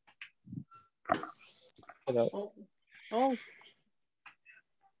 Hello. Oh.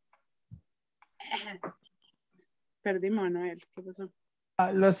 Perdimos a Noel. ¿Qué pasó?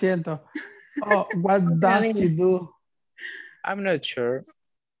 Lo siento. Oh, what does she do? I'm not sure.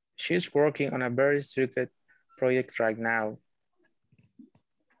 She's working on a very secret project right now.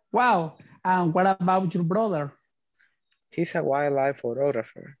 Wow. And what about your brother? He's a wildlife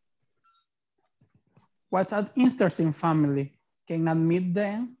photographer. What's an interesting family? Can I meet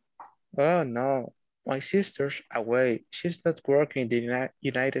them? Oh no, my sister's away. She's not working in the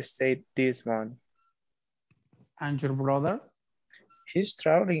United States this month. And your brother? He's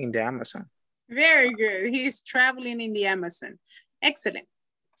traveling in the Amazon. Very good. He's traveling in the Amazon. Excellent.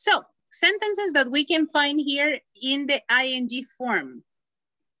 So, sentences that we can find here in the ing form.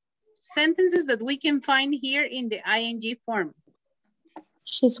 Sentences that we can find here in the ing form.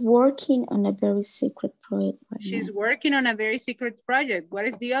 She's working on a very secret project right She's now. working on a very secret project. What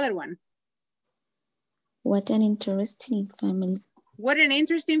is the other one? What an interesting family. What an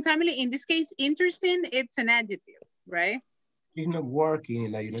interesting family. In this case, interesting, it's an adjective, right? She's not working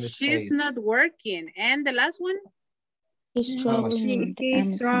in the United States. She's not working. And the last one? He's traveling in the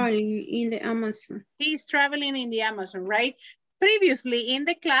He's Amazon. traveling in the Amazon. He's traveling in the Amazon, right? Previously in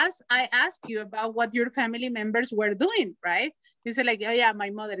the class, I asked you about what your family members were doing, right? You said like, oh yeah, my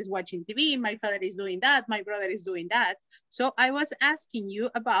mother is watching TV, my father is doing that, my brother is doing that. So I was asking you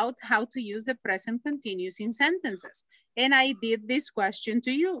about how to use the present continuous in sentences. And I did this question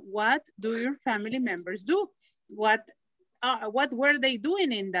to you. What do your family members do? What were they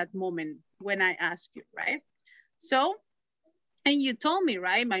doing in that moment when I asked you, right? So, and you told me,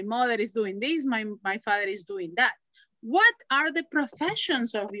 right? My mother is doing this, my father is doing that. What are the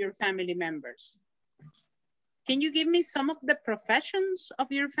professions of your family members? Can you give me some of the professions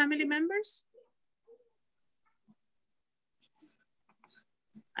of your family members?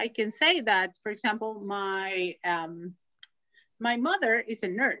 I can say that, for example, my mother is a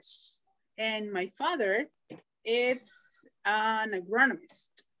nurse and my father is an agronomist,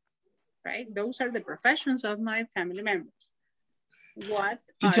 right? Those are the professions of my family members. What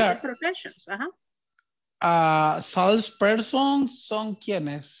are the professions? Salesperson son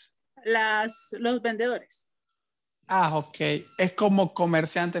quienes. Los vendedores. Ah, ok. Es como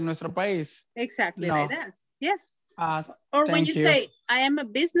comerciante en nuestro país. Exactly like that. Yes. Or when Thank you say, I am a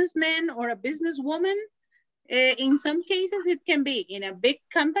businessman or a businesswoman, in some cases it can be in a big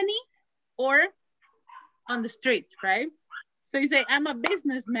company or on the street, right? So you say, I'm a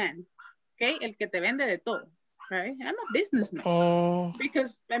businessman, okay? El que te vende de todo, right? I'm a businessman. Oh.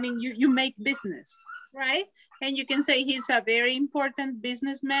 Because, I mean, you make business, right? And you can say he's a very important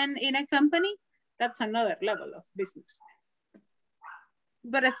businessman in a company. That's another level of business.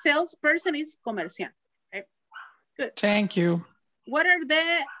 But a salesperson is comerciante. Okay? Good. Thank you. What are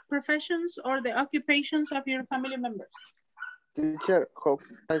the professions or the occupations of your family members? Teacher, how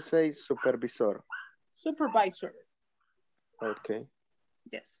can I say supervisor? Supervisor. Okay.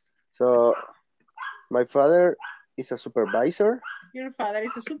 Yes. So, my father is a supervisor. Your father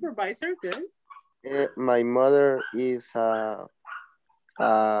is a supervisor. Good. My mother is a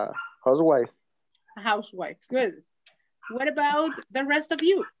housewife. A housewife. Good. What about the rest of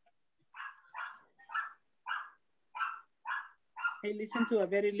you? I listen to a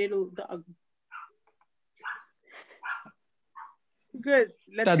very little dog. Good.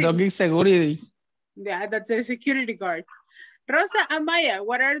 Let's see. The dog is security. Yeah, that's a security guard. Rosa Amaya,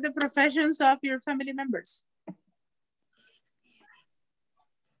 what are the professions of your family members?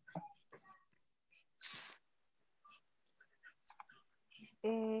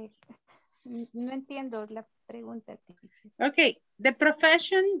 No entiendo la pregunta. Okay, the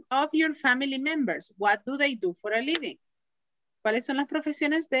profession of your family members. What do they do for a living? ¿Cuáles son las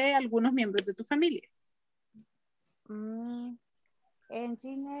profesiones de algunos miembros de tu familia?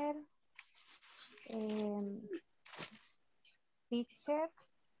 Engineer, teacher,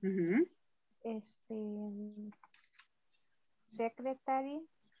 secretary.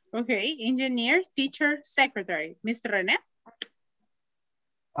 Okay, engineer, teacher, secretary. Mr. René?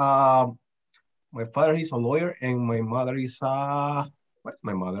 My father is a lawyer and my mother is what's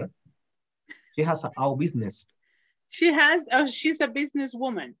my mother? She has a own business. She has, she's a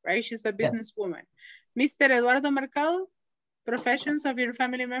businesswoman, right? She's a businesswoman. Yes. Mr. Eduardo Mercado, professions of your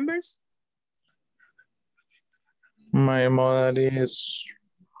family members? My mother is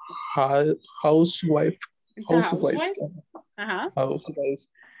housewife. Housewife? Housewife.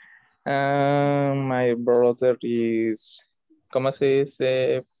 My brother is, ¿cómo se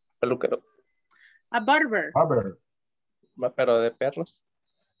dice? Peluquero. A barber. Barber. Pero de perros.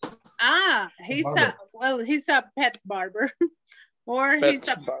 He's a pet barber. Or he's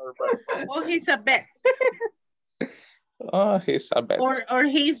a vet. Oh, he's a vet. Or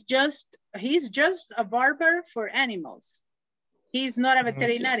he's just a barber for animals. He's not a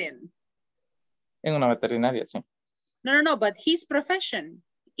veterinarian. En una veterinaria, sí. No, but his profession.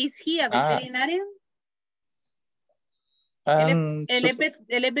 Is he a veterinarian? ¿Él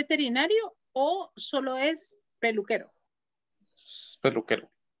es veterinario o solo es peluquero? Peluquero.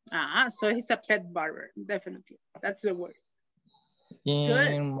 So he's a pet barber, definitely. That's the word.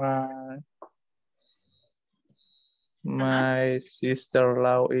 And my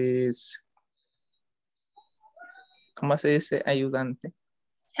sister-in-law is, ¿cómo se dice? Ayudante.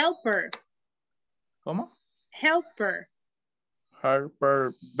 Helper. ¿Cómo? Helper.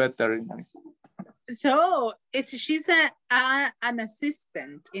 Helper veterinary. So she's an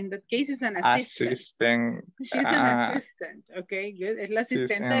assistant. In that case, it's an assistant. She's an assistant. Okay, good. Es la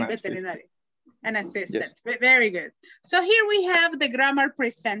asistente del veterinario. An assistant. Yes. Very good. So here we have the grammar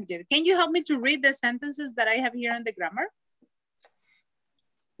presented. Can you help me to read the sentences that I have here on the grammar?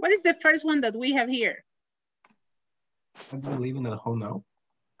 What is the first one that we have here? Are you living at home now?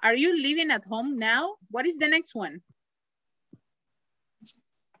 Are you living at home now? What is the next one?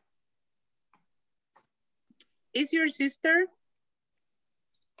 Is your sister?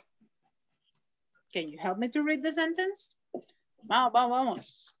 Can you help me to read the sentence?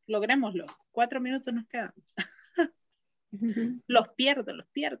 Vamos. Logrémoslo. 4 minutos nos quedan. Los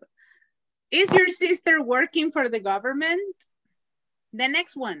pierdo. Is your sister working for the government? The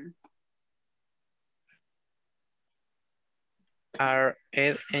next one. Are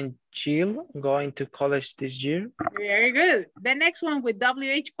Ed and Jill going to college this year? Very good. The next one with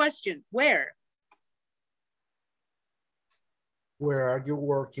WH question. Where? Where are you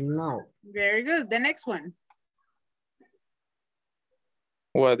working now? Very good. The next one.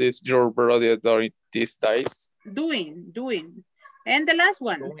 What is your brother doing these days? Doing. And the last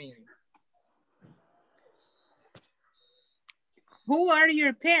one. Doing. Who are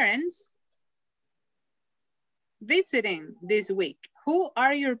your parents visiting this week? Who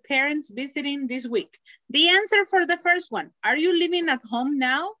are your parents visiting this week? The answer for the first one. Are you living at home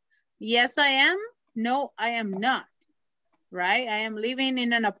now? Yes, I am. No, I am not. Right? I am living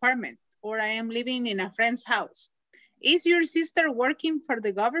in an apartment or I am living in a friend's house. Is your sister working for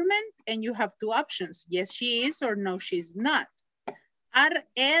the government? And you have two options. Yes, she is, or no, she's not. Are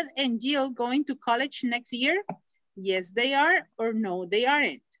Ed and Jill going to college next year? Yes, they are, or no, they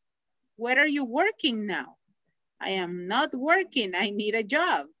aren't. Where are you working now? I am not working. I need a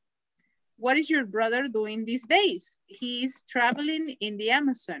job. What is your brother doing these days? He is traveling in the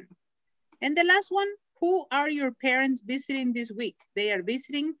Amazon. And the last one, who are your parents visiting this week? They are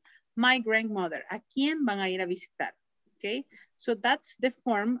visiting my grandmother. ¿A quién van a ir a visitar? Okay, so that's the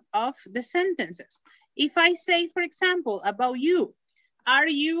form of the sentences. If I say, for example, about you, are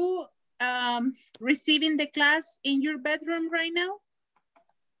you receiving the class in your bedroom right now?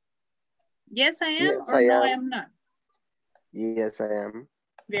 Yes, I am, Yes, or no, I am not. Yes, I am.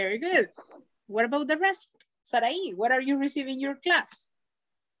 Very good. What about the rest? Sarai, where are you receiving your class?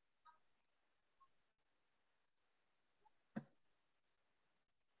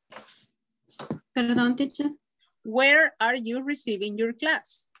 Perdón, teacher. Where are you receiving your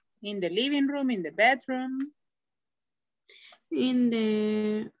class? In the living room, in the bedroom? In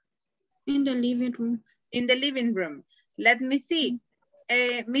the living room. In the living room. Let me see.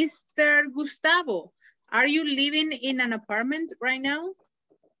 Mr. Gustavo, are you living in an apartment right now?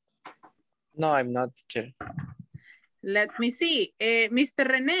 No, I'm not, teacher. Let me see. Mr.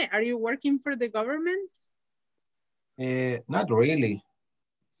 Rene, are you working for the government? Not really.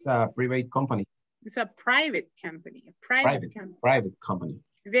 It's a private company. It's a private company. A private company.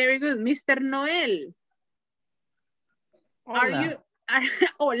 Very good. Mr. Noel. Hola. Are you...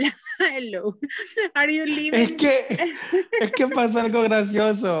 hola, hello. Are you living? Es que pasó algo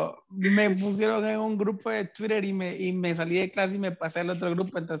gracioso. Me pusieron en un grupo de Twitter y me salí de clase y me pasé al otro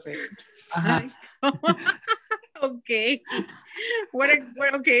grupo, entonces. Ajá. Okay. What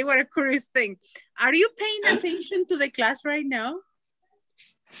a curious thing. Are you paying attention to the class right now?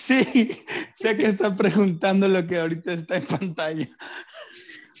 Sí, sé que está preguntando lo que ahorita está en pantalla.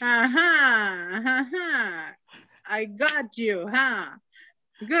 Ajá. I got you, huh?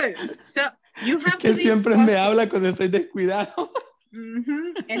 Good. So you have que to be siempre focused. Me habla cuando estoy descuidado.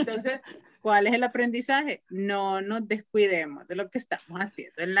 Entonces, ¿cuál es el aprendizaje? No nos descuidemos de lo que estamos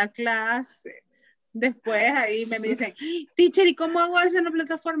haciendo en la clase. Después ahí me dicen, teacher, ¿y cómo hago eso en la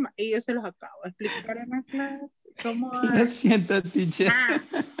plataforma? Y yo se los acabo de explicar en la clase. ¿Cómo hago? Lo siento, teacher.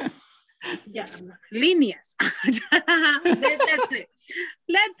 Ya, líneas.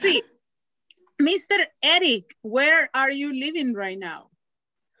 Let's see. Mr. Eric, where are you living right now?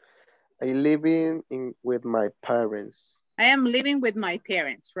 I living with my parents. I am living with my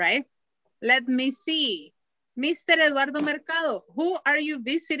parents, right? Let me see. Mr. Eduardo Mercado, who are you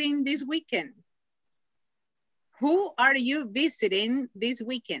visiting this weekend? Who are you visiting this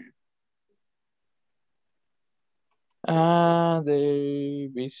weekend?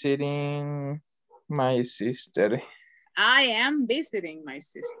 They visiting my sister. I am visiting my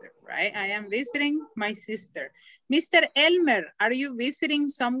sister, right? I am visiting my sister. Mr. Elmer, are you visiting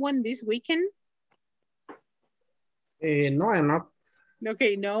someone this weekend? No, I'm not.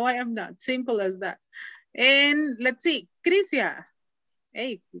 Okay, no, I am not. Simple as that. And let's see, Crisia.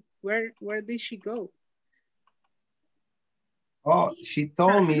 Hey, where did she go? Oh, she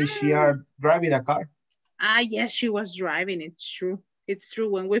told me she are driving a car. Ah, yes, she was driving. It's true. It's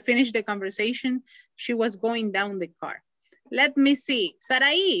true. When we finished the conversation, she was going down the car. Let me see.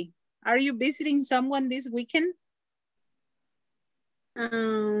 Sarai, are you visiting someone this weekend? I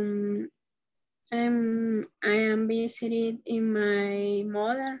am visiting in my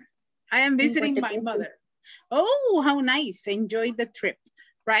mother. I am visiting my mother. Oh, how nice. Enjoy the trip,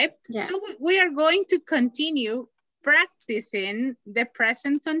 right? Yeah. So we are going to continue practicing the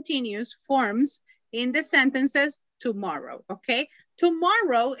present continuous forms in the sentences tomorrow, okay?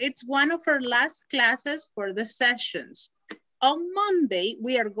 Tomorrow, it's one of our last classes for the sessions. On Monday,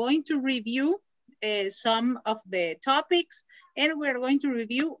 we are going to review some of the topics, and we're going to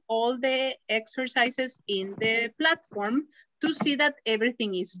review all the exercises in the platform to see that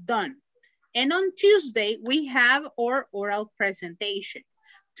everything is done. And on Tuesday, we have our oral presentation.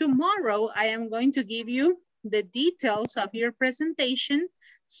 Tomorrow, I am going to give you the details of your presentation,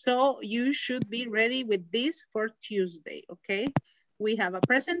 so you should be ready with this for Tuesday, okay? We have a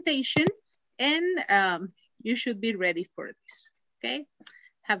presentation, and you should be ready for this, okay?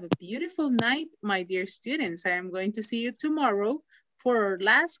 Have a beautiful night, my dear students. I am going to see you tomorrow for our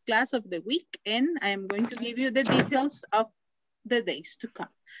last class of the week, and I am going to give you the details of the days to come.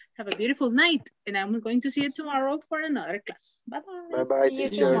 Have a beautiful night, and I'm going to see you tomorrow for another class. Bye-bye. Bye-bye,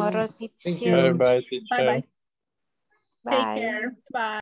 teacher. Tomorrow, teacher. Thank you. Bye-bye, teacher. Bye-bye. Bye. Take care. Bye.